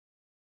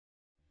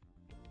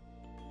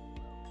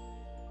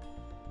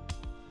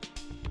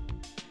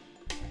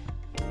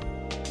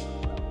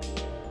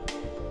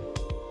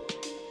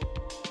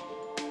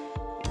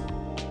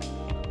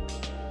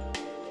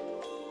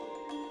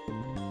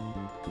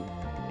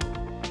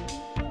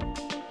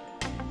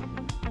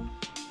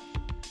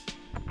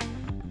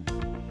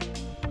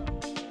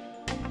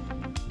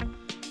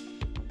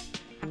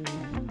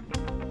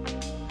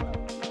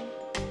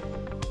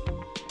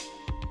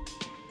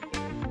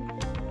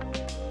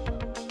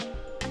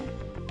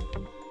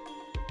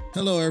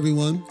Hello,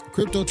 everyone.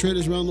 Crypto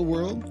traders around the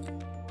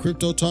world.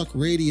 Crypto Talk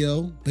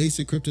Radio,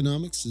 Basic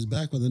Cryptonomics, is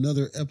back with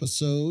another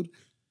episode.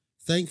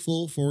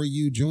 Thankful for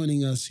you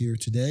joining us here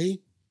today.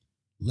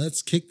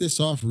 Let's kick this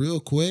off real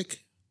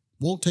quick.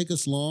 Won't take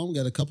us long. We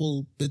got a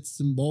couple bits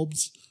and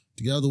bulbs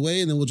to get out of the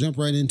way, and then we'll jump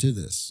right into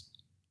this.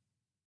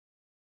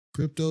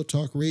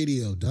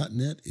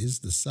 CryptoTalkRadio.net is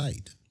the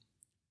site.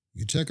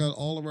 You can check out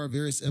all of our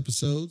various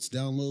episodes,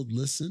 download,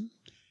 listen.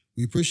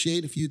 We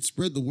appreciate if you'd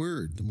spread the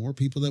word. The more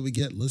people that we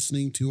get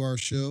listening to our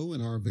show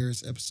and our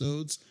various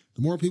episodes,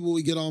 the more people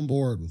we get on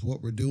board with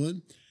what we're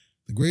doing,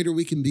 the greater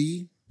we can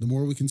be, the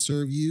more we can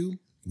serve you.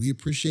 We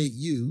appreciate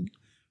you.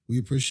 We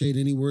appreciate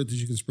any word that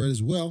you can spread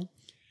as well.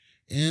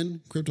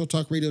 And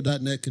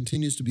CryptoTalkRadio.net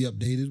continues to be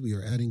updated. We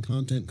are adding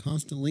content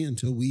constantly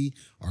until we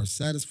are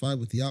satisfied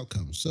with the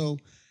outcome. So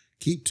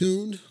keep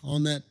tuned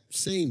on that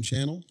same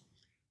channel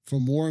for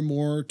more and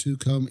more to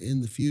come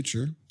in the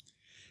future.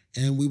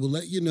 And we will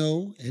let you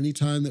know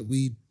anytime that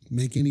we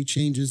make any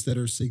changes that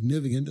are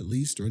significant, at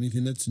least, or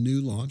anything that's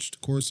new launched.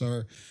 Of course,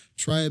 our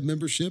Tribe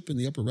membership in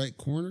the upper right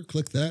corner,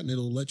 click that, and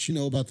it'll let you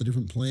know about the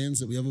different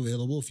plans that we have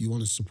available if you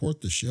want to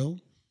support the show.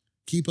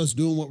 Keep us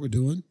doing what we're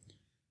doing.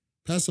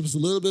 Pass us a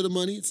little bit of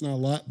money. It's not a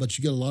lot, but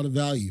you get a lot of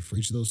value for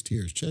each of those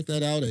tiers. Check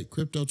that out at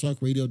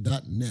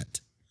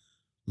CryptoTalkRadio.net.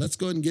 Let's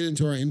go ahead and get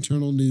into our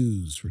internal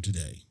news for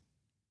today.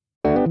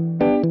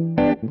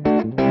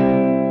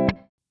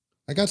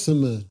 I got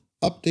some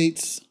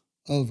updates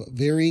of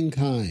varying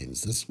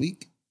kinds this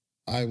week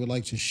I would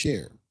like to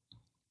share.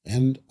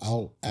 And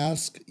I'll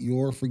ask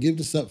your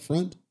forgiveness up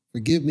front.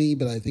 Forgive me,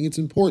 but I think it's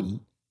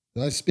important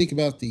that I speak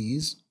about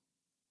these.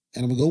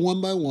 And I'm going to go one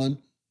by one.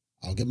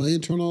 I'll get my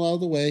internal out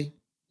of the way.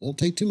 Won't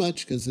take too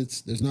much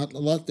because there's not a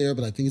lot there,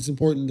 but I think it's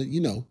important that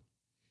you know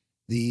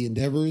the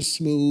endeavor is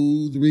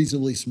smooth,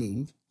 reasonably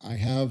smooth. I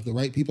have the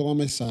right people on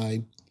my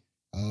side.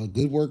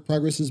 Good work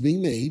progress is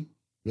being made.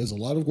 There's a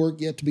lot of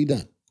work yet to be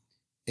done.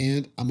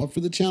 And I'm up for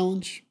the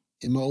challenge.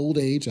 In my old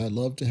age, I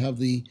love to have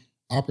the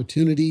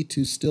opportunity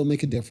to still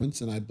make a difference.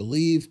 And I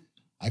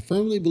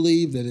firmly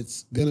believe that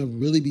it's going to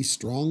really be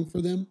strong for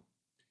them.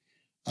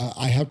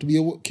 I have to be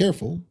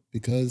careful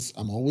because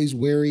I'm always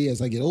wary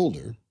as I get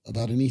older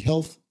about any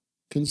health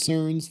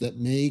concerns that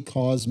may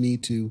cause me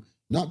to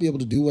not be able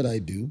to do what I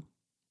do.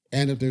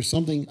 And if there's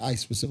something I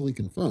specifically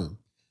confirm,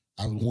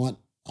 I would want,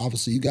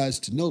 obviously, you guys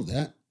to know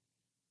that.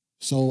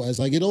 So as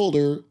I get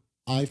older,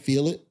 I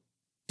feel it,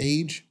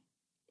 age,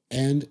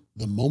 and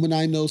the moment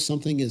I know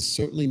something is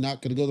certainly not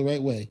going to go the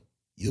right way,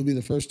 you'll be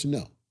the first to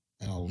know.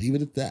 And I'll leave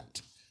it at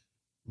that.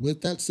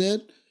 With that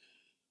said,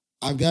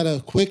 I've got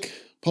a quick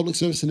public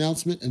service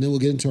announcement, and then we'll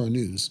get into our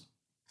news.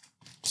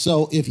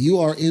 So if you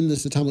are in the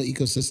Saitama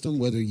ecosystem,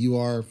 whether you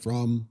are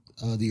from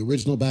the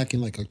original back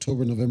in like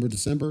October, November,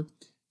 December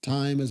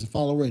time as a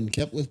follower and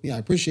kept with me, I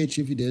appreciate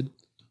you if you did.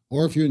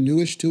 Or if you're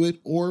newish to it,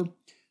 or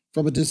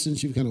from a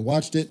distance you've kind of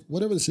watched it,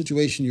 whatever the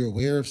situation, you're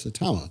aware of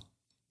Saitama,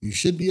 you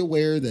should be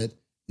aware that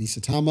the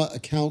Saitama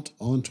account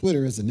on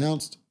Twitter has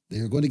announced they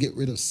are going to get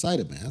rid of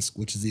SideMask,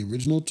 which is the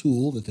original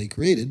tool that they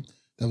created.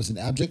 That was an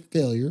abject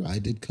failure. I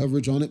did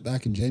coverage on it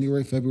back in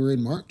January, February,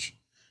 and March,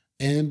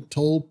 and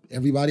told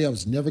everybody I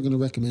was never going to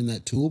recommend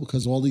that tool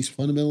because of all these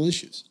fundamental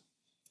issues.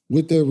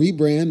 With their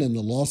rebrand and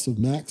the loss of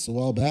Max a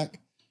while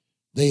back,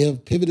 they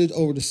have pivoted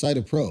over to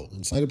SidePro,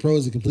 and SidePro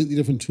is a completely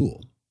different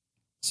tool.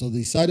 So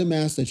the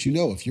SideMask that you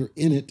know, if you're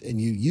in it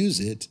and you use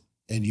it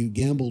and you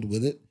gambled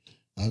with it,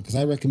 because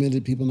I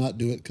recommended people not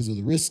do it because of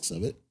the risks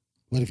of it.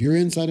 But if you're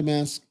inside a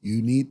mask,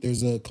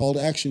 there's a call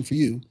to action for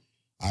you.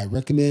 I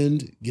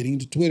recommend getting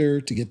to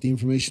Twitter to get the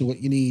information of what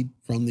you need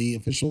from the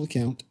official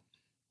account.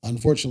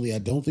 Unfortunately, I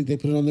don't think they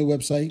put it on their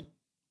website.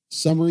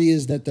 Summary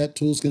is that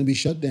tool is going to be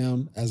shut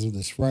down as of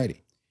this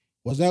Friday.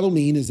 What that'll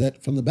mean is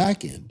that from the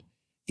back end,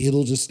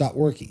 it'll just stop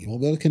working. You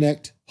won't be able to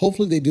connect.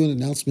 Hopefully they do an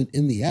announcement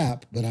in the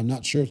app, but I'm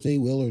not sure if they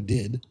will or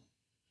did.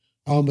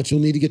 But you'll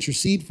need to get your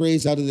seed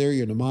phrase out of there,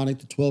 your mnemonic,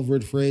 the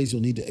 12-word phrase.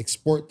 You'll need to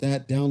export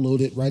that, download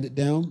it, write it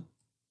down,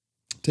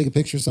 take a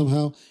picture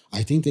somehow.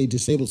 I think they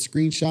disabled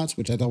screenshots,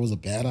 which I thought was a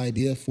bad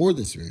idea for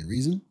this very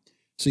reason.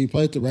 So you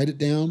probably have to write it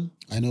down.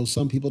 I know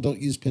some people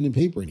don't use pen and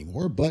paper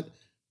anymore, but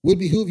would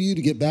behoove you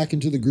to get back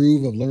into the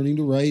groove of learning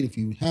to write if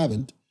you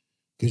haven't,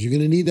 because you're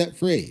going to need that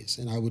phrase.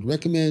 And I would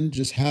recommend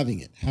just having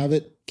it. Have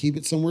it, keep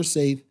it somewhere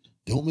safe.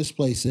 Don't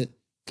misplace it,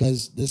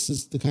 because this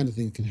is the kind of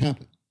thing that can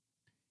happen.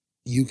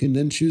 You can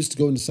then choose to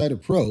go into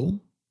SidePro.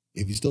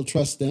 If you still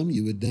trust them,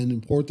 you would then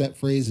import that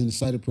phrase into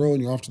SidePro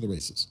and you're off to the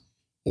races.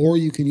 Or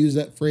you can use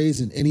that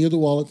phrase in any other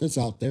wallet that's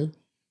out there.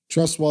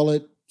 Trust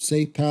Wallet,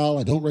 SafePal.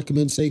 I don't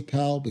recommend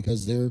SafePal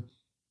because their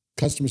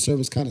customer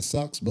service kind of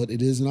sucks, but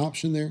it is an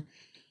option there.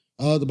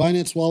 The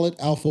Binance Wallet,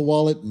 Alpha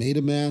Wallet,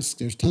 MetaMask.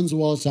 There's tons of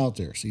wallets out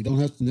there. So you don't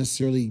have to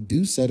necessarily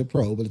do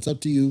SidePro, but it's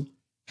up to you.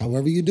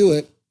 However you do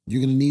it, you're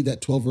going to need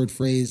that 12-word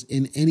phrase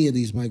in any of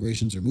these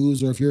migrations or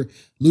moves. Or if you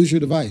lose your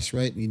device,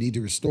 right, and you need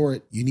to restore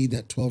it, you need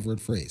that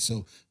 12-word phrase.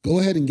 So go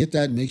ahead and get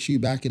that and make sure you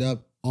back it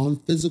up on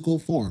physical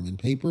form in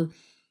paper.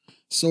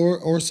 So,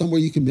 or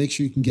somewhere you can make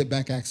sure you can get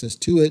back access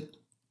to it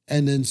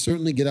and then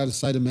certainly get out of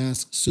sight of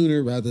masks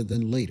sooner rather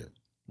than later.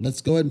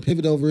 Let's go ahead and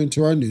pivot over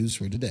into our news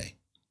for today.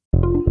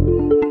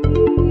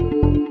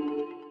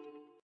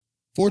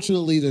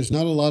 Fortunately, there's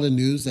not a lot of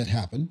news that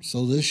happened,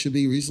 so this should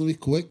be reasonably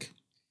quick.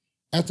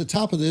 At the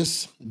top of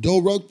this,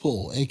 Do Rug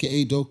Pull,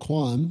 aka Do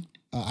Kwon,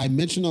 I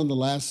mentioned on the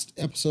last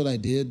episode I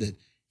did that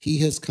he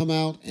has come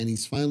out and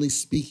he's finally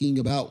speaking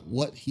about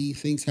what he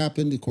thinks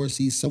happened. Of course,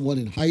 he's somewhat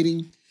in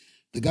hiding.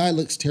 The guy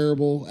looks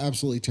terrible,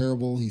 absolutely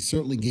terrible. He's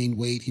certainly gained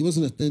weight. He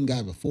wasn't a thin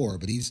guy before,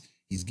 but he's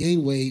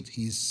gained weight.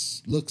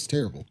 Looks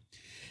terrible.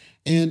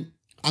 And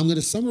I'm going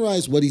to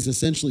summarize what he's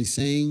essentially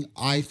saying.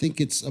 I think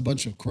it's a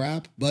bunch of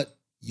crap, but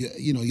you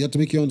have to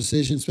make your own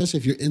decision, especially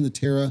if you're in the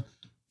Terra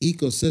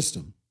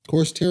ecosystem. Of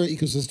course, Terra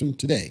ecosystem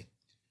today,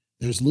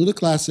 there's Luna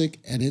Classic,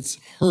 and it's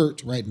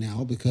hurt right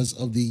now because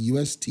of the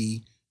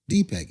UST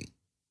depegging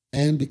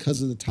and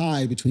because of the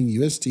tie between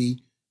UST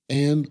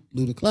and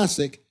Luna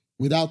Classic.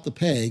 Without the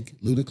peg,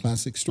 Luna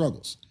Classic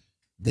struggles.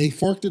 They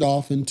forked it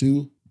off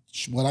into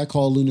what I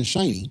call Luna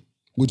Shiny,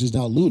 which is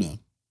now Luna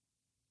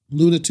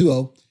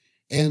 2.0,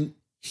 and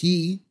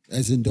he,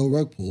 as in Do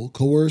Rug Pull,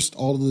 coerced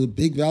all of the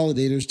big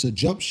validators to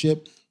jump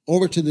ship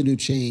over to the new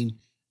chain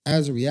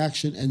as a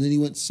reaction, and then he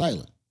went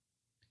silent.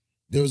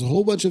 There was a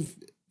whole bunch of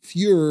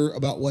furor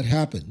about what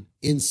happened.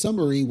 In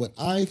summary, what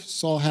I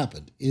saw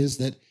happen is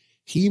that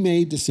he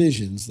made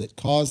decisions that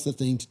caused the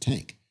thing to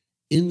tank.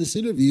 In this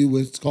interview,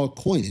 it's called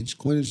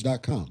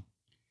coinage.com,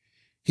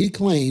 he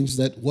claims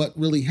that what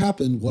really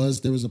happened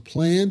was there was a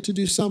plan to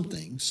do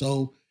something.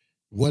 So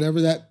whatever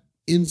that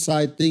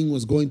inside thing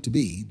was going to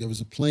be, there was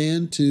a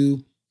plan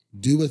to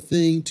do a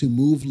thing to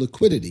move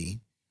liquidity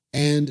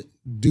and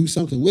do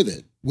something with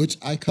it, which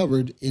I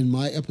covered in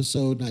my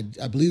episode. And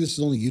I believe this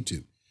is only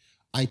YouTube.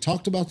 I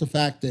talked about the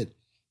fact that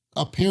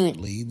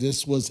apparently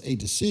this was a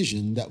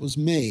decision that was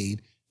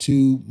made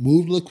to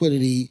move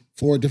liquidity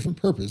for a different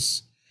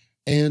purpose,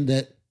 and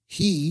that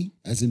he,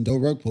 as in Do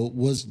Rug Pull,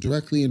 was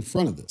directly in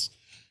front of this.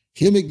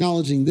 Him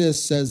acknowledging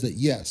this says that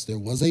yes, there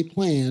was a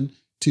plan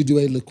to do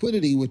a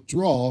liquidity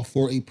withdrawal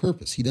for a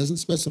purpose. He doesn't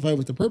specify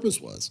what the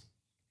purpose was.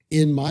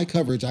 In my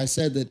coverage, I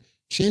said that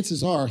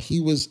chances are he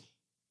was,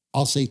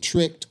 I'll say,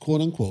 tricked,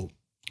 quote unquote,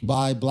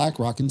 by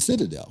BlackRock and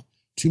Citadel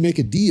to make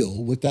a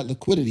deal with that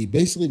liquidity,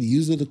 basically to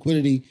use the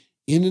liquidity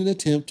in an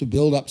attempt to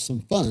build up some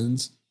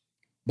funds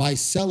by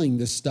selling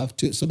this stuff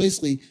to, so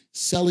basically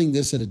selling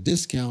this at a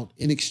discount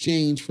in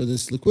exchange for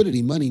this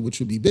liquidity money, which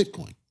would be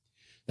Bitcoin.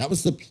 That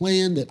was the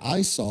plan that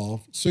I saw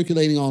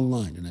circulating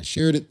online, and I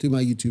shared it through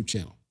my YouTube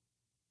channel.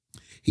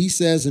 He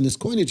says in his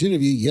Coinage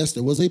interview, yes,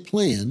 there was a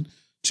plan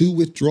to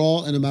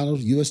withdraw an amount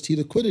of UST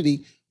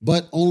liquidity,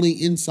 but only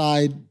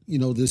inside,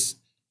 this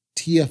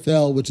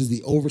TFL, which is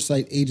the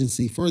oversight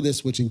agency for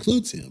this, which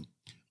includes him.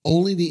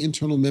 Only the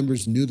internal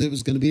members knew that it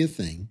was going to be a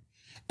thing,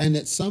 and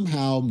that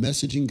somehow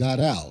messaging got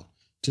out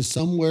to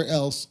somewhere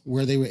else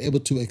where they were able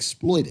to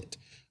exploit it.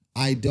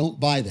 I don't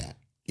buy that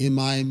in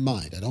my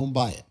mind. I don't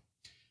buy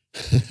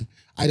it.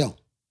 I don't.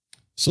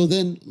 So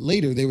then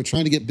later they were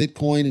trying to get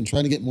Bitcoin and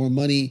trying to get more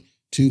money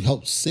to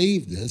help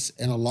save this.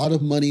 And a lot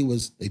of money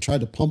they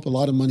tried to pump a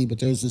lot of money, but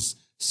there's this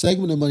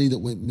segment of money that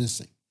went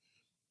missing.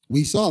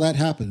 We saw that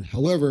happen.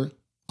 However,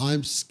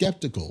 I'm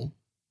skeptical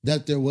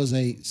that there was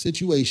a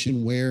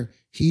situation where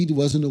he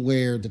wasn't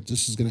aware that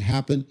this was going to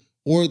happen,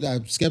 or that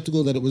I'm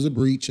skeptical that it was a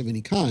breach of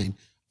any kind.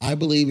 I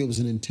believe it was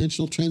an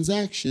intentional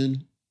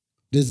transaction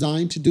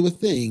designed to do a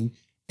thing,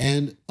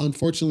 and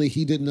unfortunately,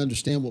 he didn't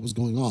understand what was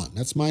going on.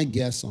 That's my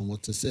guess on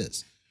what this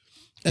is.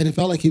 And it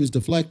felt like he was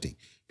deflecting.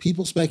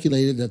 People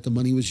speculated that the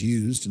money was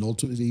used and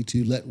ultimately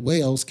to let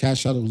whales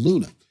cash out of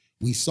Luna.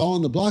 We saw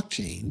on the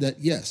blockchain that,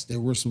 yes, there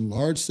were some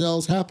large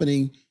sales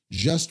happening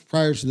just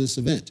prior to this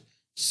event.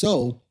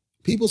 So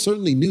people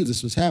certainly knew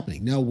this was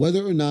happening. Now,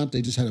 whether or not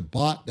they just had a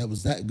bot that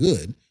was that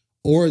good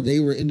or they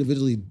were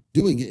individually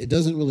doing it, it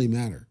doesn't really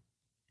matter.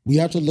 We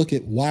have to look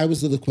at why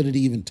was the liquidity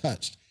even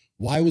touched?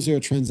 Why was there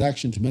a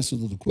transaction to mess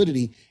with the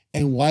liquidity?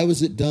 And why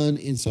was it done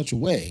in such a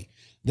way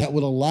that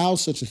would allow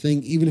such a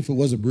thing, even if it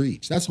was a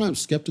breach? That's why I'm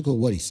skeptical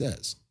of what he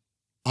says.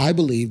 I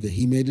believe that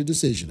he made a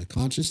decision, a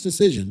conscious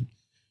decision,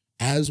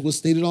 as was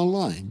stated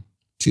online,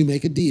 to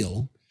make a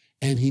deal,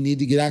 and he needed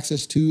to get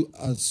access to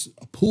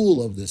a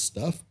pool of this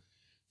stuff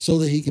so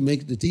that he can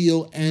make the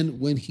deal. And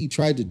when he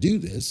tried to do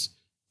this,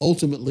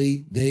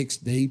 ultimately,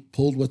 they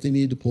pulled what they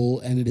needed to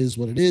pull, and it is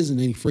what it is, and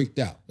then he freaked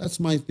out. That's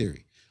my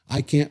theory.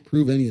 I can't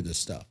prove any of this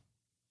stuff.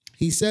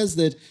 He says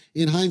that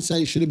in hindsight,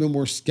 he should have been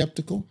more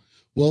skeptical.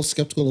 Well,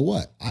 skeptical of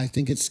what? I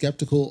think it's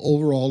skeptical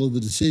overall of the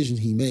decision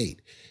he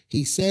made.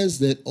 He says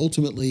that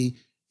ultimately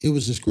it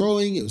was just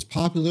growing, it was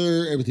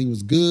popular, everything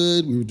was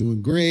good, we were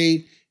doing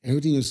great,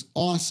 everything was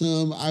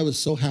awesome. I was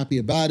so happy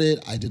about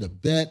it. I did a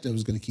bet that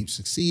was going to keep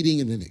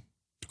succeeding, and then it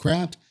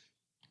crapped.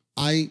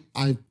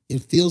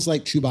 It feels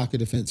like Chewbacca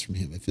defense from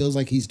him. It feels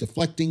like he's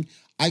deflecting.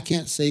 I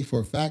can't say for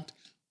a fact.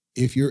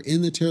 If you're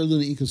in the Terra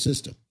Luna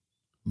ecosystem,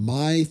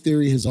 my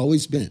theory has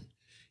always been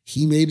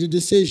he made a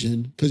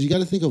decision, because you got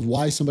to think of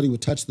why somebody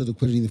would touch the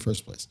liquidity in the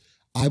first place.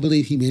 I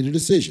believe he made a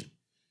decision.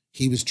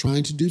 He was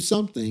trying to do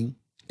something,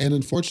 And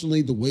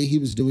unfortunately, the way he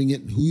was doing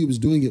it and who he was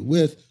doing it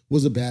with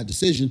was a bad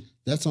decision.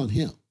 That's on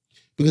him.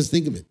 Because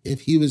think of it,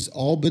 if he was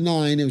all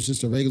benign, it was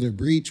just a regular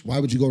breach, why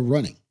would you go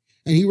running?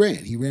 And he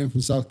ran. He ran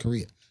from South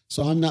Korea.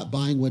 So I'm not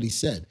buying what he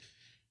said.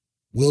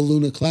 Will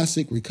Luna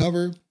Classic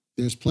recover?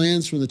 There's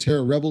plans from the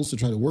terror rebels to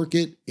try to work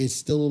it. It's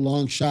still a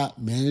long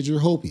shot. Manage your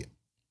hopia.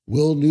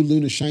 Will New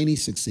Luna Shiny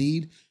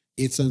succeed?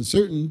 It's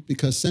uncertain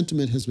because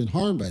sentiment has been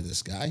harmed by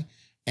this guy.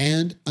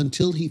 And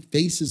until he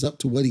faces up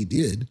to what he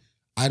did,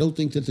 I don't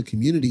think that the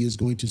community is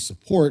going to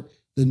support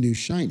the new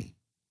Shiny.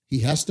 He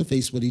has to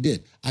face what he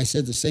did. I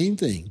said the same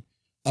thing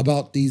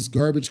about these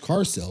garbage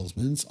car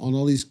salesmen on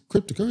all these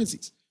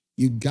cryptocurrencies.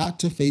 You got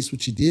to face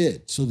what you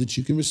did so that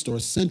you can restore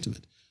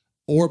sentiment,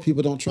 or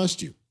people don't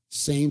trust you.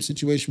 Same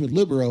situation with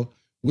Libero,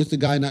 with the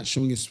guy not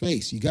showing his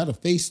face. You got to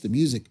face the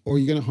music or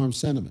you're going to harm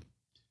sentiment.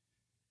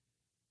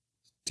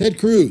 Ted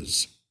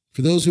Cruz.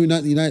 For those who are not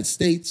in the United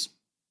States,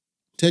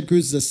 Ted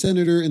Cruz is a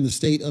senator in the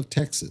state of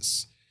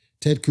Texas.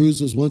 Ted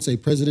Cruz was once a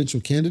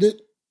presidential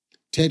candidate.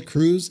 Ted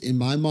Cruz, in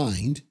my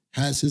mind,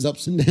 has his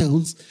ups and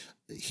downs.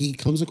 He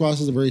comes across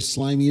as a very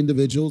slimy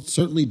individual,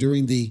 certainly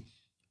during the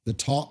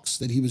talks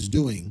that he was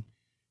doing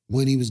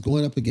when he was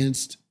going up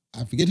against,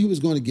 I forget who he was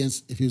going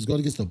against, if he was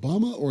going against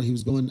Obama or he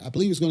was going, I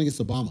believe he was going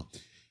against Obama.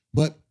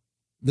 But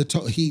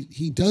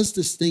he does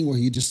this thing where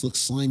he just looks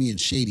slimy and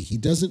shady. He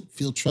doesn't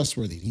feel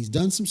trustworthy. He's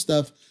done some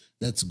stuff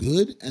that's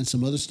good and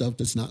some other stuff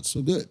that's not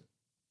so good.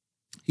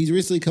 He's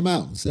recently come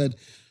out and said,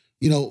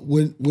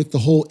 with the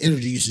whole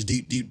energy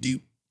usage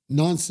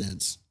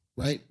nonsense,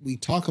 right? We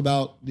talk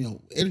about,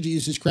 energy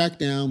usage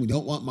crackdown. We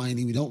don't want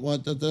mining. We don't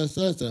want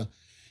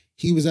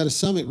He was at a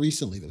summit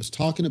recently that was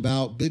talking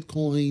about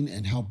Bitcoin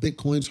and how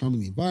Bitcoin's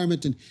harming the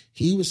environment. And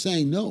he was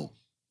saying, no,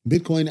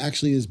 Bitcoin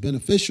actually is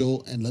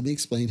beneficial. And let me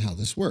explain how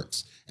this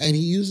works. And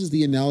he uses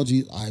the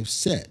analogy I've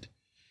said.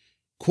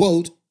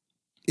 Quote,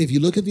 if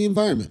you look at the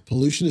environment,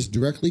 pollution is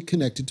directly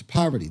connected to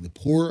poverty. The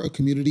poorer a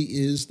community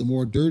is, the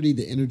more dirty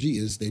the energy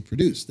is they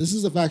produce. This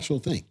is a factual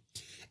thing.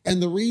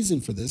 And the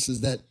reason for this is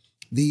that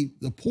the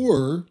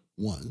poorer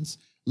ones,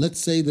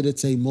 let's say that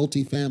it's a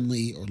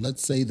multifamily, or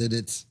let's say that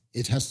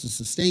it has to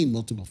sustain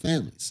multiple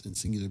families in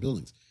singular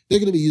buildings. They're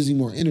going to be using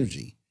more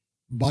energy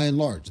by and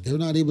large. They're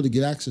not able to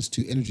get access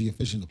to energy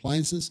efficient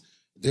appliances.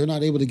 They're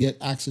not able to get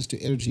access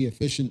to energy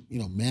efficient,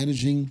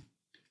 managing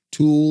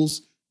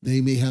tools. They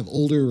may have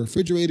older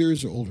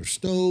refrigerators or older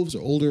stoves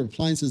or older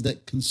appliances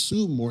that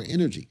consume more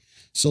energy.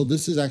 So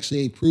this is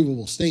actually a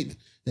provable statement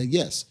that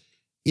yes,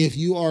 if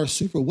you are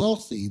super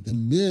wealthy, the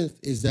myth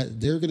is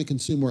that they're going to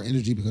consume more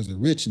energy because they're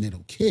rich and they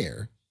don't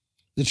care.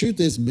 The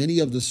truth is many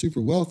of the super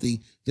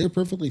wealthy, they're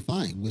perfectly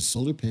fine with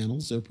solar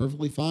panels. They're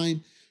perfectly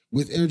fine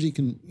with energy,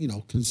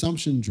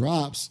 consumption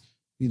drops,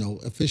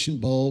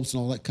 efficient bulbs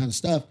and all that kind of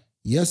stuff.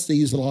 Yes, they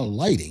use a lot of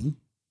lighting.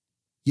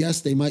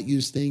 Yes, they might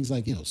use things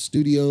like,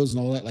 studios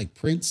and all that, like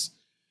prints.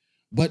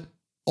 But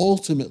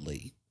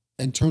ultimately,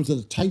 in terms of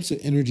the types of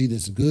energy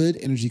that's good,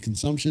 energy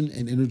consumption,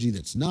 and energy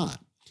that's not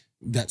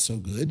so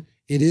good,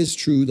 it is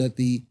true that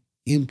the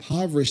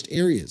impoverished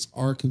areas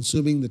are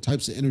consuming the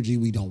types of energy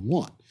we don't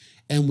want.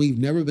 And we've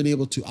never been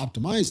able to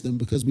optimize them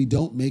because we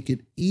don't make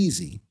it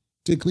easy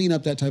to clean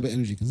up that type of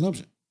energy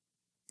consumption.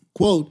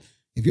 Quote,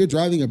 if you're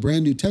driving a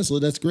brand new Tesla,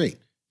 that's great.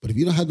 But if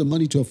you don't have the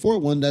money to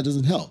afford one, that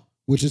doesn't help.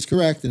 Which is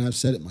correct, and I've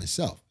said it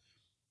myself.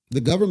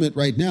 The government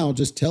right now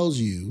just tells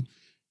you,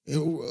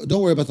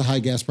 don't worry about the high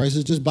gas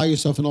prices, just buy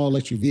yourself an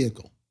all-electric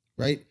vehicle,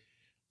 right?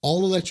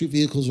 All electric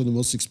vehicles are the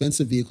most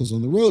expensive vehicles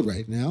on the road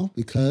right now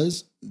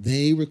because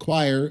they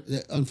require,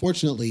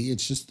 unfortunately,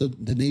 it's just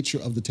the nature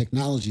of the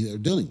technology that they're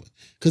dealing with.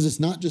 Because it's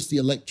not just the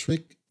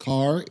electric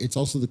car, it's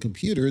also the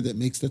computer that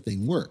makes the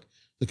thing work.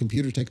 The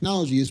computer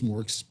technology is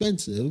more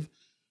expensive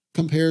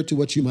compared to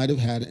what you might have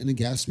had in a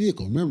gas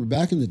vehicle. Remember,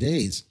 back in the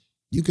days,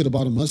 you could have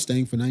bought a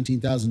Mustang for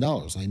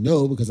 $19,000. I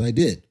know because I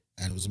did,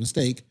 and it was a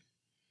mistake.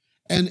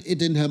 And it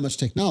didn't have much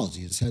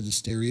technology. It just had the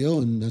stereo,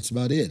 and that's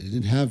about it. It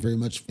didn't have very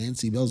much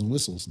fancy bells and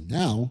whistles.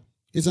 Now,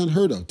 it's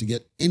unheard of to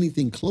get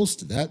anything close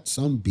to that.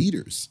 Some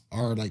beaters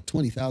are like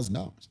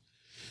 $20,000.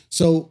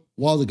 So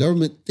while the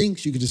government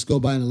thinks you could just go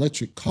buy an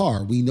electric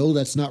car, we know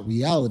that's not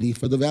reality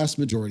for the vast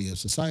majority of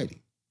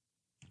society.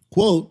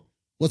 Quote,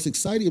 what's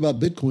exciting about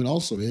Bitcoin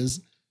also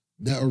is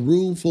there are a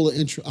room full of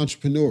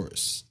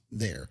entrepreneurs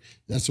there.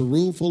 That's a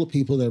room full of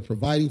people that are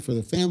providing for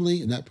their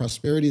family, and that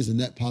prosperity is a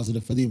net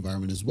positive for the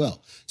environment as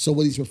well. So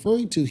what he's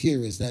referring to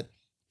here is that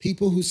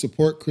people who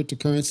support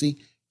cryptocurrency,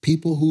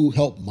 people who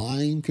help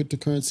mine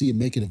cryptocurrency and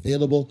make it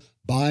available,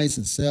 buys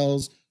and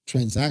sells,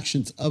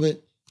 transactions of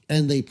it,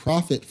 and they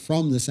profit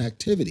from this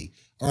activity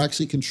are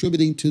actually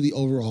contributing to the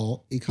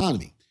overall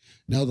economy.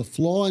 Now, the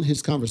flaw in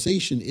his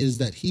conversation is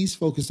that he's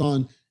focused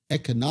on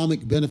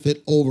economic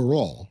benefit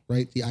overall,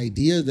 right? The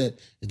idea that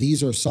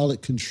these are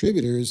solid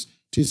contributors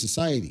to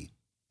society.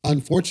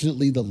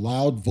 Unfortunately, the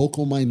loud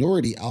vocal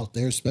minority out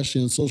there,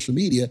 especially on social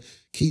media,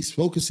 keeps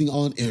focusing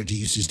on energy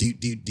usage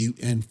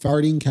and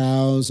farting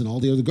cows and all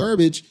the other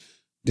garbage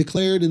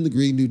declared in the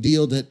Green New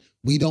Deal that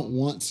we don't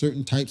want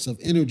certain types of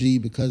energy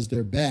because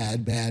they're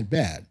bad.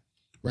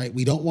 right?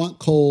 We don't want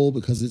coal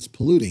because it's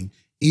polluting,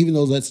 even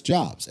though that's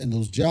jobs. And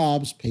those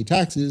jobs pay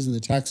taxes, and the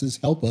taxes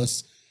help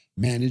us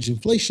manage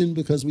inflation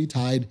because we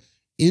tied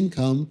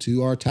income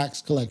to our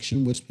tax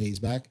collection, which pays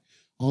back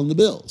on the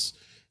bills.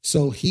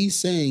 So he's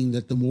saying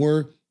that the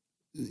more,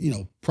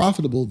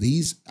 profitable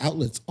these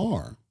outlets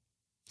are,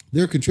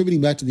 they're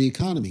contributing back to the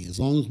economy. As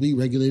long as we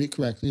regulate it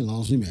correctly, as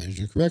long as we manage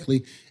it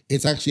correctly,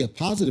 it's actually a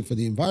positive for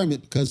the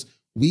environment because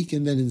we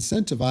can then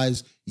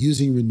incentivize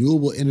using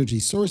renewable energy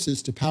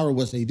sources to power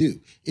what they do.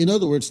 In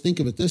other words, think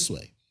of it this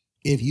way.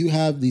 If you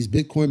have these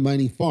Bitcoin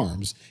mining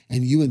farms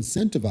and you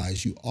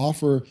incentivize, you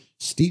offer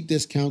steep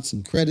discounts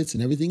and credits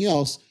and everything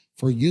else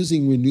for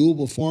using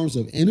renewable forms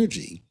of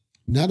energy,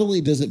 not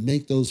only does it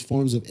make those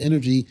forms of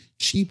energy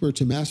cheaper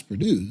to mass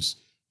produce,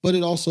 but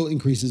it also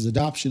increases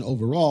adoption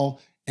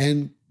overall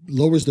and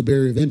lowers the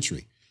barrier of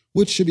entry,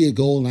 which should be a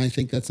goal. And I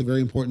think that's a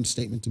very important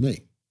statement to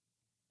make.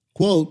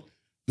 Quote,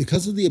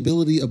 because of the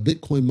ability of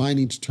Bitcoin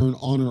mining to turn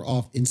on or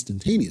off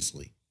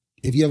instantaneously,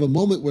 if you have a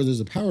moment where there's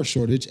a power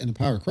shortage and a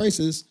power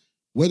crisis,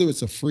 whether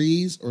it's a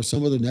freeze or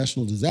some other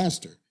national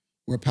disaster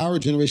where power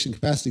generation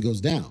capacity goes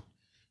down,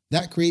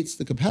 that creates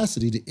the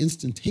capacity to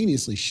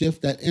instantaneously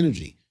shift that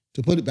energy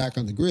to put it back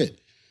on the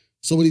grid.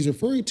 So what he's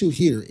referring to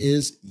here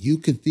is you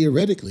could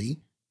theoretically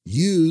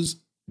use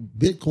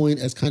Bitcoin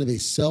as kind of a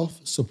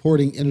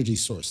self-supporting energy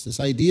source. This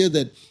idea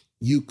that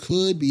you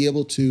could be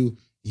able to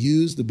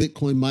use the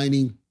Bitcoin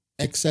mining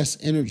excess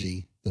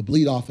energy, the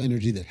bleed off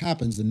energy that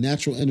happens, the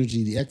natural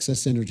energy, the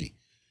excess energy,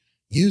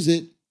 use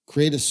it,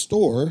 create a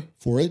store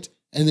for it,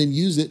 and then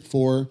use it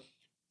for,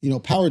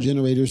 power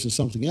generators or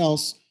something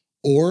else,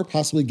 or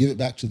possibly give it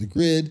back to the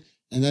grid,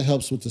 and that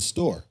helps with the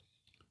store.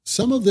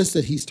 Some of this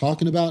that he's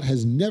talking about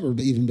has never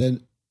even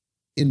been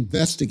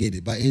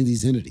investigated by any of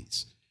these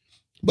entities,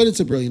 but it's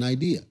a brilliant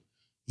idea.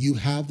 You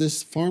have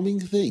this farming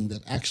thing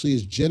that actually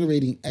is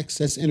generating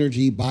excess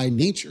energy by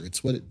nature.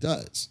 It's what it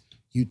does.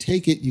 You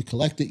take it, you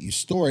collect it, you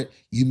store it,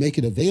 you make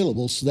it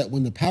available so that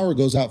when the power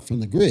goes out from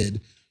the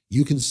grid,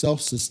 you can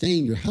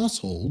self-sustain your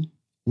household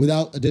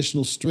without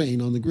additional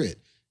strain on the grid.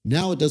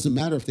 Now it doesn't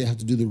matter if they have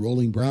to do the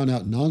rolling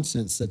brownout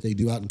nonsense that they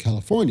do out in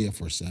California,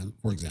 for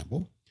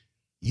example.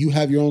 You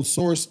have your own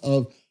source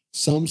of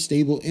some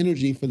stable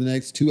energy for the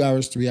next 2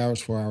 hours, 3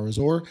 hours, 4 hours,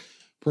 or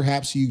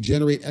perhaps you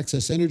generate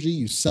excess energy,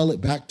 you sell it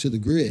back to the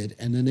grid,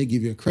 and then they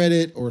give you a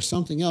credit or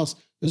something else.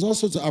 There's all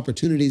sorts of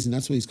opportunities, and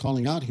that's what he's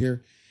calling out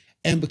here.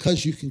 And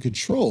because you can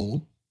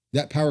control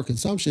that power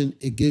consumption,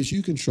 it gives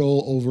you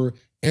control over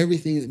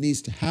everything that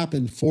needs to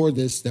happen for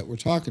this that we're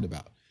talking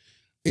about.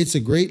 It's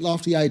a great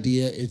lofty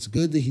idea. It's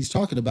good that he's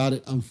talking about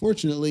it.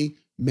 Unfortunately,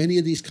 many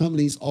of these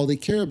companies, all they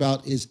care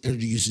about is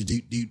energy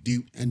usage,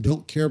 and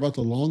don't care about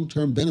the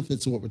long-term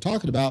benefits of what we're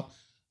talking about,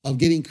 of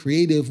getting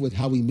creative with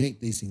how we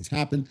make these things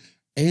happen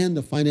and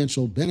the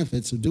financial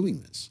benefits of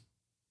doing this.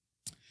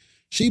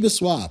 Shiba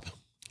Swap.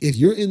 If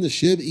you're in the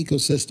SHIB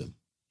ecosystem,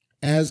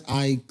 as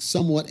I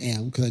somewhat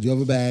am, because I do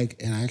have a bag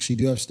and I actually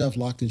do have stuff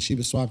locked in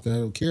Shiba Swap that I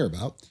don't care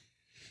about,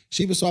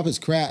 Shiba Swap has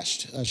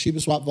crashed. Shiba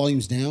Swap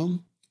volume's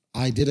down.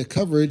 I did a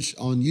coverage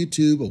on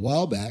YouTube a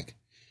while back,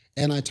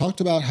 and I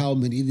talked about how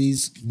many of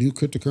these new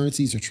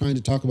cryptocurrencies are trying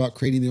to talk about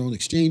creating their own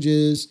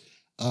exchanges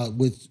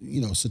with,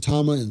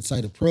 Satama and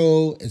Sita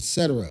Pro,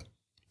 etc.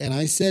 And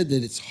I said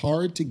that it's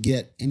hard to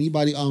get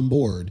anybody on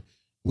board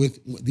with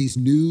these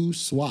new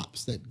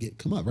swaps that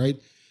come up, right?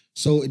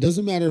 So it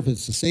doesn't matter if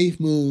it's the Safe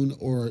Moon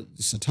or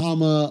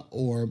Satama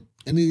or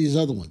any of these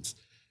other ones.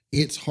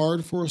 It's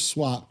hard for a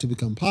swap to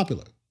become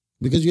popular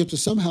because you have to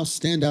somehow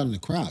stand out in the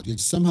crowd. You have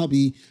to somehow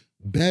be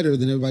better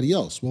than everybody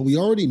else. Well, we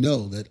already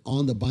know that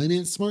on the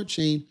Binance Smart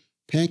Chain,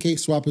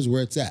 PancakeSwap is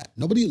where it's at.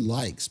 Nobody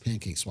likes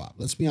PancakeSwap,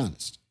 let's be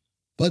honest.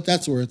 But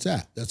that's where it's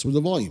at. That's where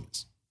the volume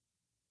is.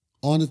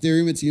 On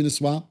Ethereum, it's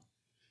Uniswap.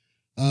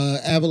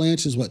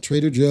 Avalanche is what?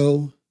 Trader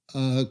Joe.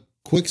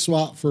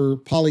 QuickSwap for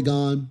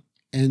Polygon,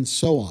 and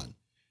so on.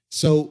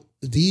 So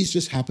these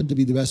just happen to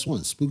be the best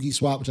ones. Spooky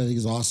Swap, which I think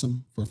is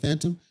awesome for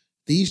Phantom.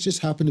 These just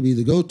happen to be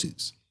the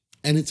go-tos.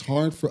 And it's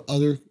hard for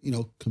other,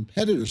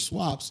 competitor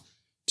swaps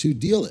to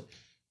deal it.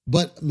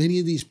 But many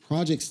of these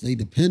projects, they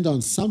depend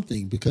on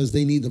something because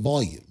they need the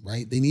volume,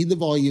 right? They need the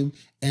volume.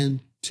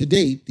 And to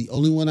date, the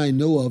only one I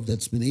know of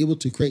that's been able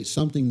to create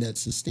something that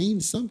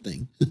sustains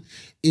something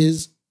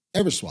is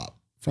Everswap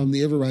from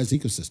the Everrise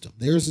ecosystem.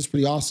 Theirs is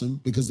pretty awesome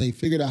because they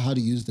figured out how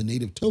to use the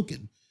native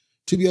token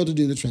to be able to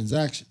do the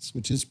transactions,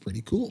 which is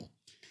pretty cool.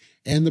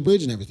 And the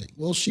bridge and everything.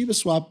 Well, Shiba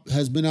Swap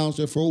has been out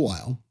there for a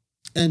while,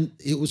 and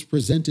it was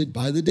presented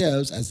by the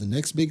devs as the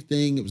next big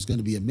thing. It was going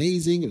to be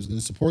amazing. It was going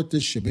to support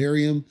this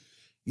Shibarium,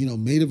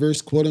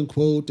 metaverse, quote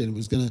unquote, and it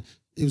was going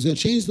to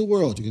change the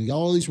world. You're going to get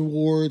all these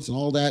rewards and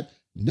all that.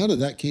 None of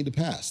that came to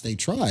pass. They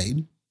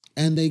tried,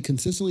 and they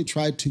consistently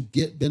tried to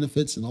get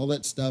benefits and all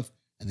that stuff,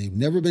 and they've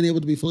never been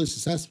able to be fully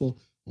successful.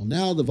 Well,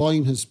 now the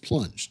volume has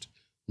plunged,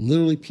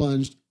 literally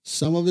plunged.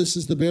 Some of this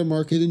is the bear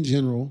market in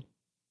general.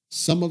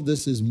 Some of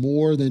this is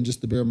more than just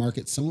the bear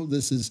market. Some of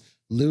this is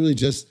literally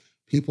just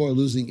people are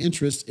losing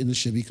interest in the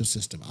SHIB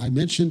ecosystem. I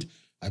mentioned,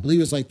 I believe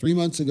it was like 3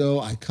 months ago,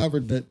 I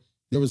covered that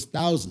There was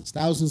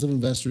thousands of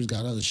investors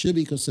got out of the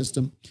SHIB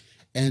ecosystem,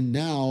 and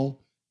now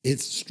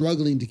it's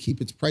struggling to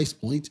keep its price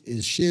point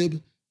is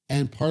SHIB.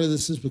 And part of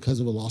this is because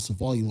of a loss of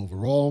volume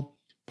overall.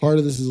 Part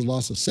of this is a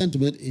loss of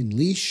sentiment in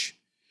leash.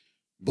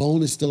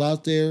 Bone is still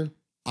out there.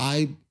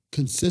 I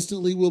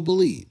consistently will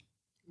believe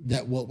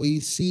that what we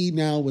see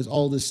now with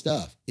all this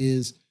stuff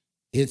is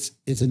it's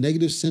a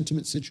negative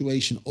sentiment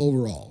situation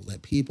overall,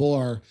 that people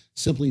are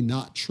simply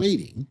not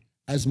trading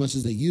as much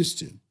as they used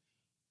to.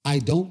 I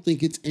don't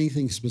think it's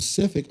anything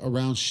specific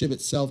around SHIB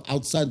itself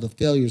outside of the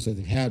failures that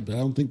they've had, but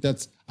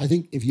I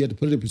think if you had to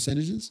put it in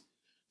percentages,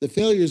 the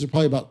failures are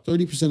probably about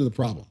 30% of the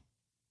problem.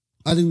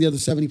 I think the other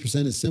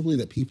 70% is simply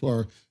that people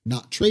are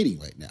not trading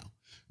right now.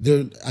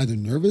 They're either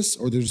nervous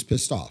or they're just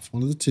pissed off.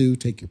 One of the two,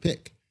 take your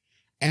pick.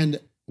 And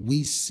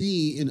we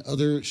see in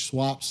other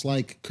swaps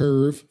like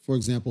Curve, for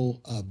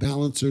example,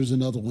 Balancer's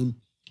another one,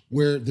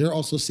 where they're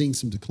also seeing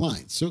some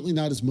declines. Certainly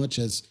not as much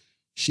as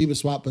Shiba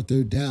Swap, but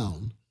they're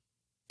down.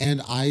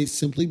 And I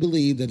simply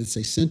believe that it's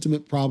a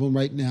sentiment problem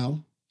right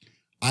now.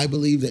 I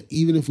believe that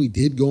even if we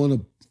did go on a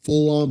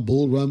full-on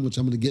bull run, which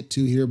I'm going to get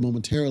to here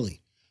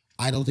momentarily,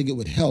 I don't think it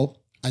would help.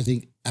 I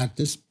think at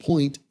this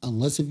point,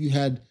 unless if you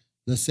had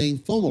the same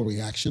FOMO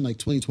reaction like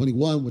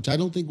 2021, which I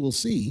don't think we'll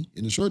see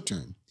in the short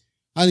term,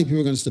 I think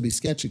people are going to still be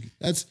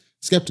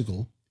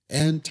skeptical,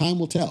 and time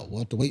will tell. We'll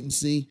have to wait and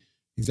see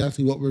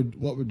exactly what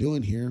we're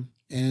doing here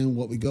and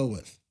what we go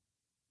with.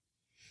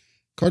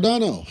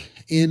 Cardano.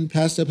 In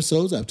past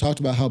episodes, I've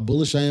talked about how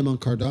bullish I am on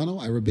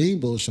Cardano. I remain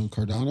bullish on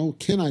Cardano.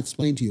 Can I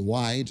explain to you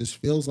why? It just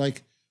feels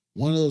like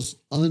one of those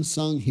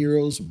unsung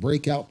heroes,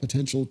 breakout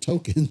potential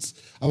tokens.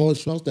 I've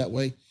always felt that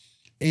way.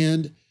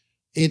 And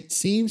it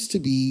seems to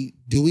be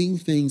doing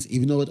things,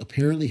 even though it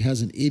apparently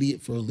has an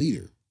idiot for a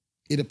leader.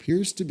 It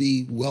appears to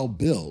be well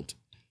built,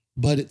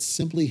 but it's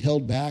simply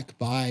held back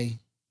by,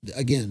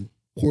 again,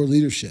 poor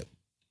leadership.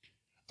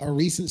 A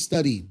recent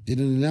study did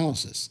an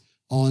analysis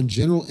on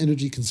general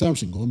energy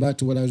consumption, going back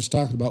to what I was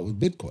talking about with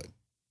Bitcoin.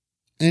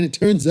 And it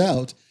turns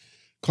out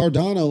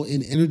Cardano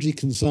in energy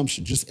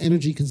consumption, just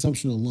energy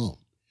consumption alone,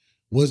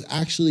 was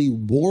actually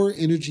more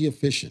energy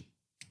efficient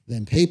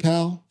than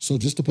PayPal. So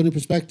just to put in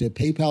perspective,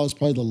 PayPal is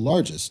probably the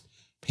largest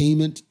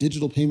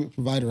digital payment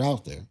provider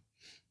out there.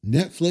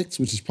 Netflix,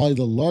 which is probably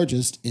the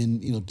largest in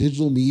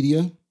digital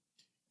media,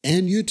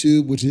 and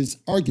YouTube, which is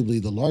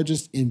arguably the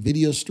largest in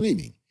video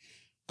streaming.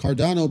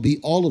 Cardano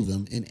beat all of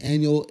them in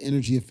annual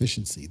energy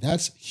efficiency.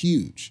 That's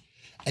huge.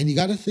 And you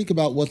got to think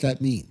about what that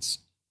means.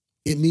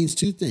 It means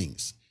two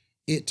things.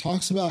 It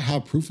talks about how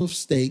proof of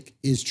stake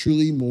is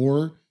truly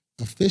more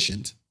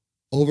efficient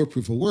over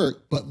proof of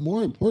work, but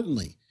more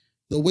importantly,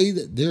 the way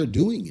that they're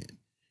doing it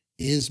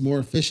is more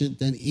efficient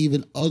than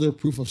even other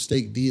proof of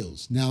stake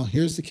deals. Now,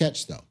 here's the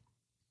catch though.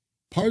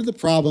 Part of the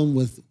problem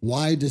with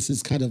why this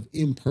is kind of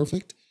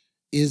imperfect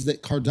is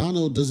that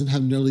Cardano doesn't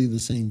have nearly the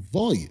same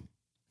volume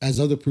as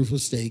other proof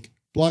of stake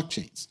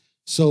blockchains.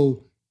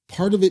 So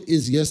part of it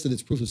is, yes, that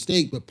it's proof of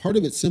stake, but part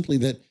of it's simply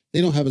that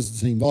they don't have the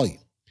same volume.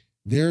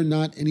 They're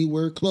not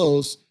anywhere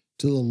close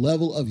to the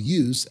level of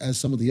use as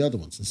some of the other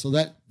ones. And so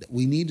that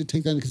we need to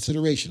take that into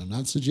consideration. I'm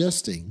not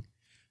suggesting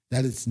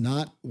that it's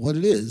not what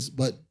it is,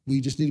 but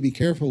we just need to be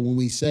careful when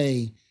we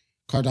say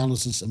Cardano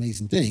is this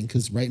amazing thing,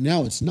 because right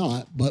now it's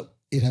not, but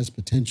it has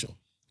potential.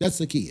 That's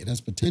the key. It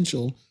has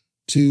potential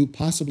to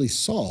possibly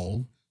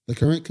solve the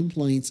current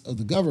complaints of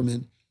the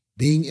government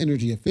being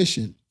energy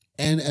efficient.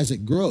 And as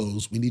it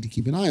grows, we need to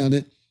keep an eye on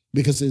it,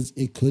 because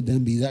it could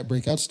then be that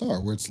breakout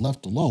star where it's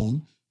left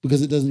alone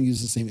because it doesn't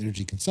use the same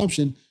energy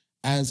consumption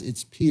as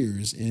its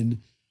peers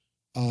in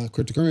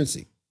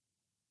cryptocurrency.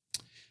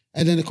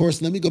 And then, of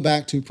course, let me go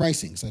back to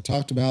pricing. So I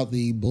talked about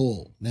the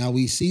bull. Now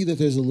we see that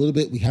there's a little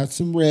bit, we had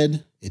some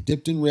red, it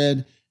dipped in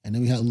red, and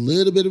then we had a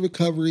little bit of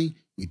recovery.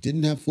 We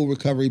didn't have full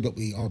recovery, but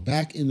we are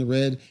back in the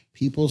red.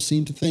 People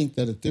seem to think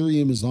that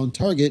Ethereum is on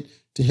target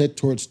to head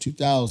towards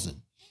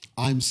 2,000.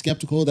 I'm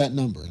skeptical of that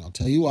number, and I'll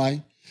tell you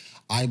why.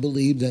 I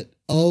believe that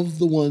of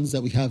the ones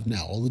that we have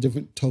now, all the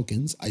different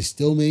tokens, I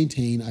still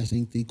maintain, I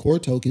think the core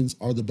tokens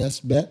are the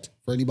best bet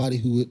for anybody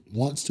who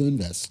wants to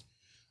invest.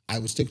 I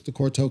would stick with the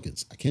core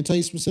tokens. I can't tell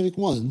you specific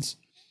ones,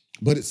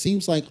 but it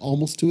seems like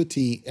almost to a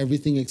T,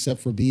 everything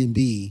except for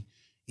BNB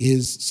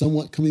is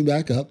somewhat coming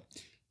back up,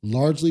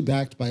 largely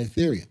backed by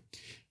Ethereum.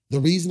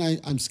 The reason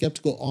I'm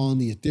skeptical on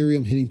the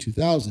Ethereum hitting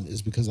 2,000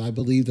 is because I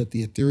believe that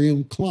the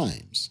Ethereum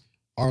climbs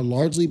are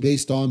largely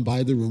based on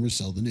buy the rumor,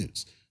 sell the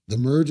news. The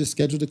merge is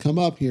scheduled to come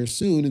up here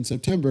soon in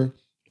September,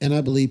 and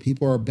I believe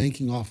people are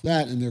banking off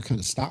that, and they're kind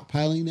of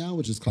stockpiling now,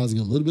 which is causing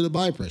a little bit of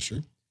buy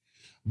pressure.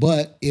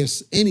 But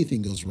if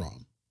anything goes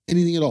wrong,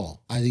 anything at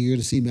all, I think you're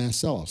going to see mass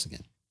sell-offs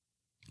again.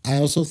 I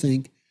also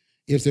think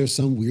if there's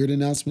some weird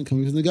announcement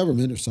coming from the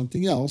government or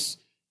something else,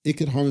 it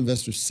could harm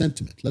investors'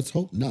 sentiment. Let's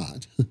hope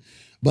not,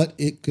 but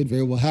it could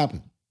very well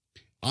happen.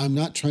 I'm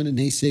not trying to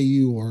naysay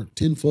you or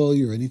tinfoil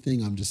you or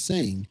anything. I'm just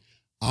saying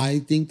I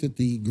think that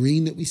the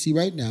green that we see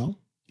right now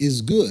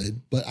is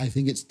good, but I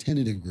think it's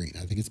tentative green.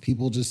 I think it's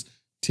people just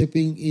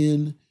tipping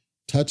in,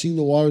 touching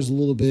the waters a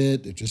little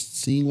bit. They're just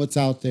seeing what's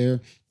out there,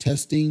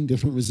 testing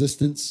different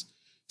resistance.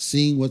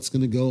 seeing what's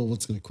going to go,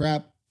 what's going to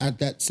crap. At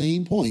that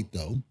same point,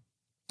 though,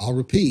 I'll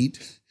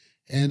repeat,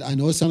 and I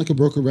know it sounds like a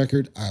broken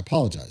record. I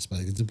apologize, but I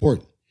think it's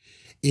important.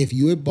 If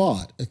you had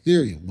bought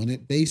Ethereum when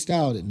it based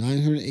out at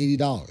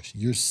 $980,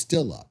 you're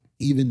still up.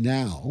 Even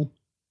now,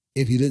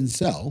 if you didn't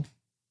sell,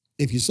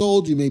 if you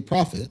sold, you made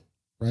profit,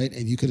 right?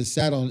 And you could have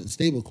sat on it in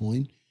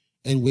stablecoin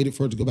and waited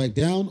for it to go back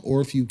down. Or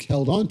if you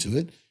held on to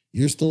it,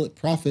 you're still at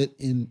profit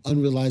in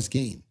unrealized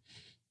gain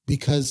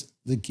because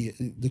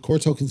the core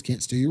tokens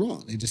can't steer you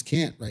wrong. They just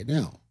can't right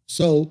now.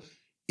 So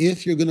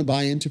if you're going to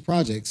buy into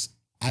projects,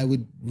 I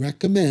would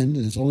recommend,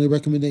 and it's only a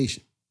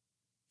recommendation,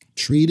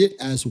 treat it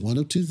as one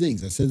of two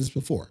things. I said this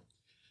before.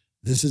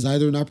 This is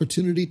either an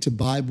opportunity to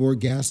buy more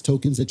gas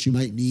tokens that you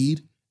might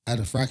need at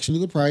a fraction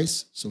of the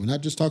price. So we're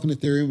not just talking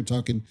Ethereum, we're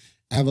talking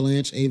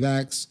Avalanche,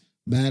 AVAX,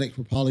 Matic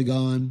for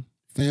Polygon,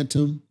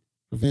 Phantom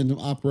for Phantom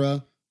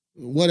Opera,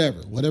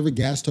 whatever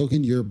gas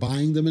token, you're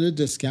buying them at a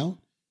discount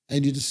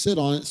and you just sit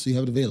on it so you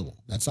have it available.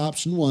 That's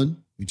option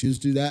one. We choose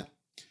to do that.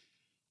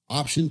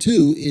 Option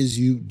two is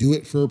you do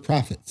it for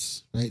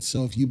profits, right?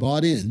 So if you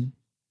bought in,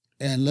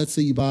 and let's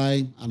say you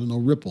buy, I don't know,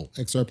 Ripple,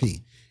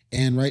 XRP,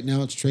 and right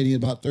now it's trading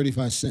at about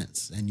 35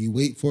 cents, and you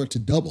wait for it to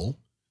double.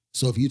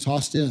 So if you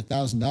tossed in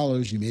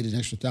 $1,000, you made an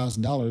extra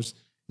 $1,000,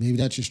 maybe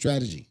that's your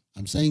strategy.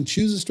 I'm saying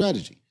choose a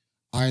strategy.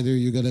 Either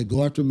you're going to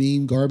go after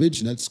meme garbage,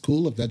 and that's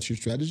cool if that's your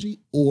strategy,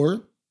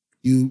 or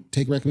you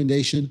take a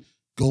recommendation,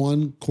 go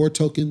on core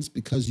tokens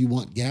because you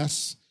want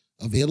gas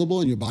available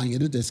and you're buying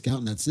at a discount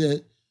and that's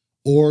it.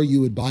 Or you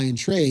would buy and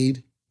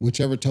trade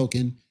whichever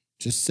token,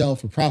 just sell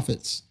for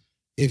profits.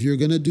 If you're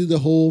going to do the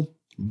whole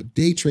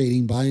day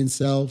trading, buy and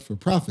sell for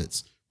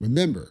profits,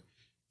 remember,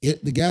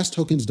 the gas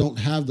tokens don't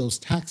have those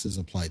taxes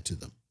applied to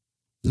them.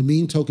 The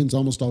meme tokens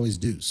almost always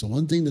do. So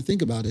one thing to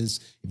think about is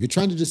if you're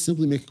trying to just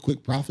simply make a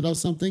quick profit out of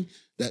something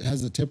that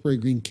has a temporary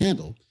green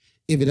candle,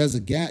 if it has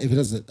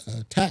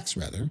a tax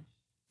rather,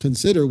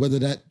 consider whether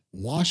that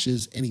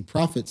washes any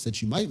profits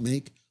that you might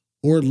make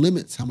or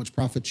limits how much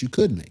profit you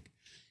could make,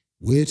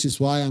 which is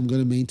why I'm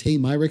going to maintain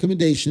my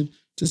recommendation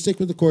to stick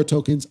with the core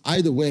tokens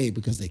either way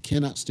because they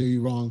cannot steer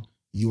you wrong.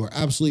 You are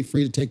absolutely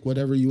free to take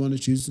whatever you want to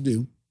choose to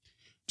do.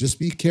 Just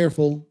be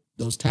careful.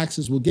 Those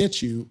taxes will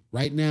get you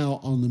right now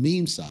on the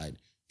meme side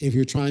if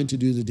you're trying to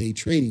do the day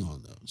trading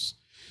on those.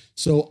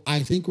 So I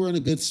think we're in a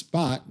good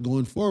spot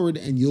going forward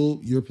and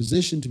you're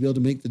positioned to be able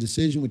to make the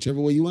decision whichever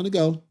way you want to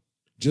go.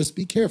 Just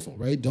be careful,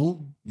 right?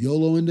 Don't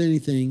YOLO into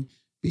anything.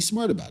 Be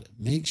smart about it.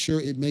 Make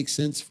sure it makes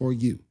sense for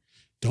you.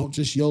 Don't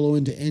just YOLO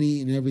into any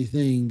and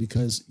everything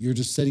because you're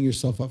just setting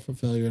yourself up for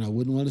failure. And I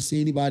wouldn't want to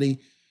see anybody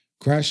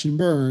crash and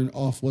burn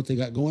off what they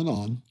got going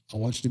on. I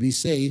want you to be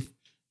safe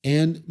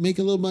and make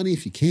a little money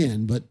if you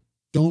can, but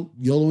don't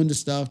YOLO into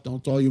stuff.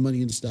 Don't throw your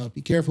money into stuff.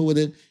 Be careful with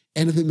it.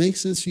 And if it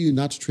makes sense for you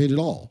not to trade at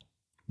all,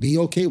 be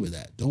okay with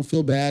that. Don't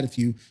feel bad if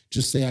you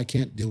just say, I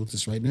can't deal with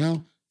this right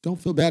now. Don't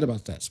feel bad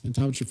about that. Spend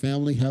time with your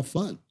family. Have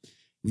fun.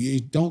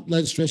 Don't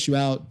let it stress you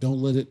out.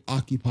 Don't let it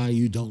occupy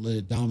you. Don't let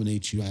it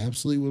dominate you. I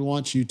absolutely would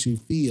want you to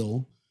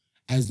feel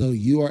as though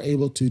you are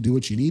able to do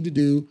what you need to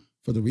do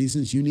for the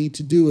reasons you need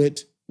to do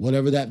it,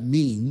 whatever that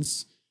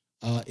means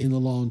in the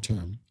long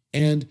term.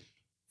 And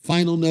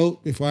final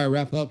note before I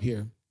wrap up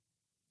here,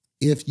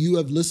 if you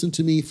have listened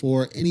to me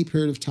for any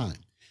period of time,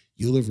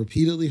 you'll have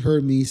repeatedly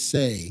heard me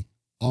say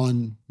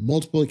on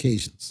multiple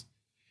occasions,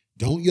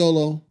 don't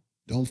YOLO,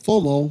 don't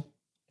FOMO,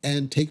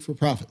 and take for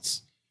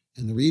profits.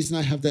 And the reason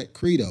I have that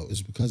credo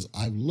is because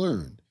I've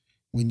learned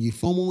when you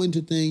FOMO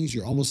into things,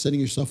 you're almost setting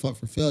yourself up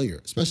for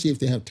failure, especially if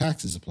they have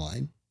taxes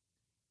applied.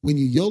 When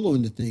you YOLO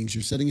into things,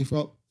 you're setting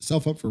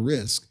yourself up for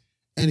risk.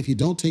 And if you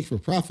don't take for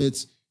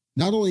profits,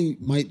 not only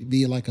might it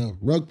be like a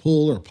rug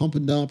pull or a pump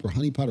and dump or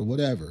honeypot or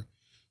whatever,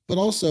 but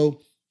also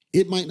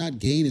it might not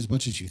gain as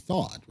much as you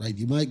thought, right?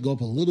 You might go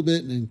up a little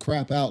bit and then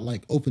crap out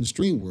like Open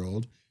Stream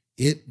World.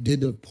 It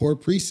did a poor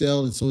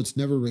pre-sale and so it's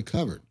never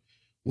recovered.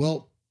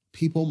 Well,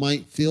 people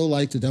might feel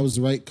like that was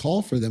the right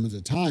call for them at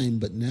the time,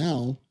 but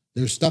now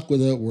they're stuck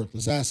with a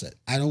worthless asset.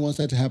 I don't want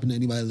that to happen to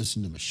anybody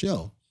listening to my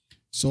show.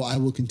 So I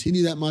will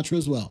continue that mantra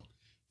as well.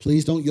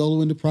 Please don't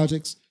YOLO into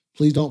projects.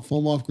 Please don't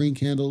foam off green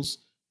candles.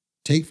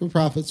 Take for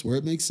profits where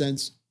it makes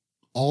sense.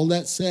 All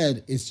that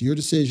said, it's your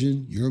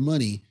decision, your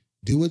money.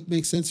 Do what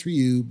makes sense for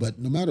you, but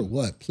no matter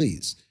what,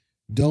 please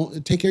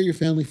don't take care of your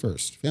family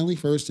first. Family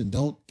first, and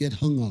don't get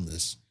hung on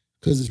this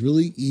because it's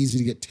really easy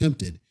to get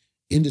tempted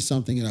into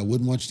something, and I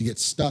wouldn't want you to get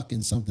stuck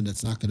in something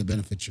that's not going to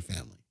benefit your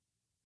family.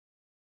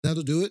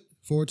 That'll do it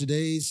for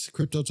today's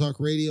Crypto Talk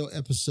Radio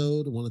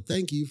episode. I want to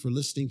thank you for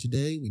listening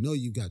today. We know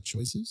you've got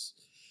choices.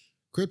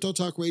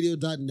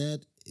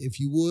 CryptoTalkRadio.net. If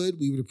you would,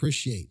 we would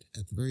appreciate.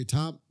 At the very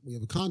top, we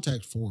have a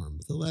contact form.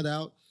 Fill that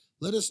out.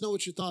 Let us know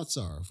what your thoughts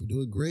are. If we're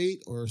doing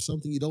great or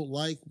something you don't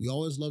like, we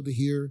always love to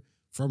hear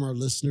from our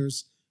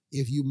listeners.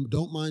 If you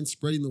don't mind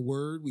spreading the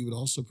word, we would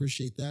also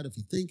appreciate that. If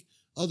you think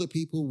other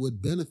people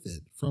would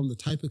benefit from the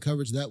type of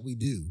coverage that we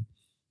do,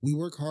 we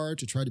work hard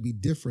to try to be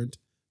different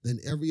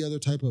than every other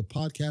type of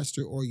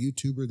podcaster or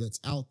YouTuber that's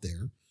out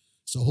there.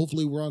 So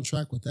hopefully we're on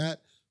track with that.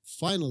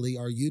 Finally,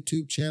 our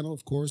YouTube channel,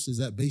 of course, is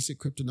at Basic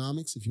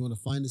Cryptonomics. If you want to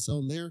find us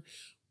on there,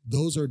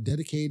 those are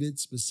dedicated,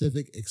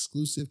 specific,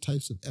 exclusive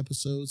types of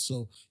episodes.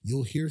 So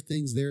you'll hear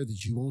things there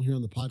that you won't hear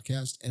on the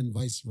podcast and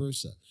vice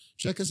versa.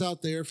 Check us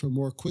out there for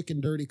more quick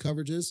and dirty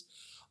coverages.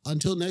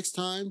 Until next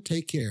time,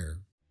 take care.